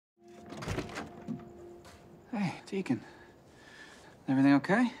Hey, Deacon. Everything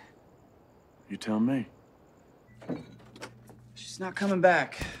okay? You tell me. She's not coming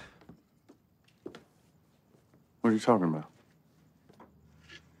back. What are you talking about?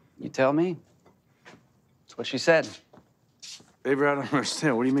 You tell me. That's what she said. Avery, I don't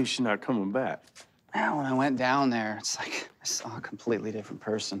understand. What do you mean she's not coming back? Now, when I went down there, it's like I saw a completely different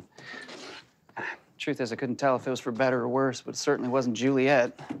person. Truth is, I couldn't tell if it was for better or worse, but it certainly wasn't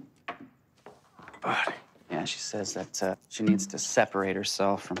Juliette. Buddy. Yeah, she says that she needs to separate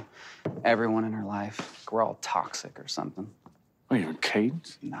herself from everyone in her life. Like we're all toxic or something. What, even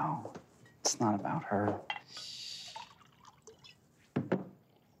Cadence? No, it's not about her.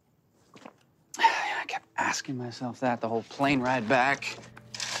 I kept asking myself that the whole plane ride back.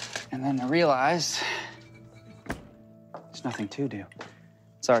 And then I realized there's nothing to do.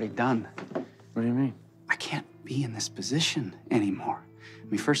 It's already done. What do you mean? I can't be in this position anymore. I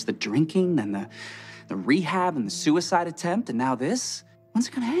mean, first the drinking, then the rehab and the suicide attempt, and now this. When's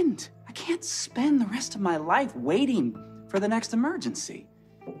it gonna end? I can't spend the rest of my life waiting for the next emergency.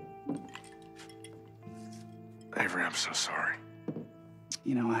 Avery, I'm so sorry.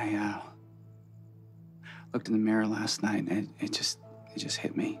 You know, I looked in the mirror last night, and it just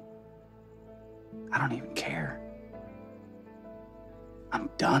hit me. I don't even care. I'm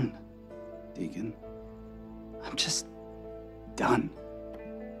done, Deacon. I'm just done.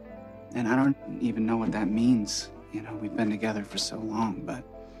 And I don't even know what that means. You know, we've been together for so long, but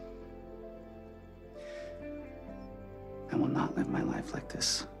I will not live my life like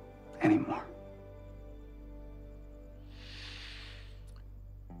this anymore.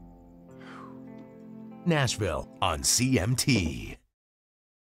 Nashville on CMT.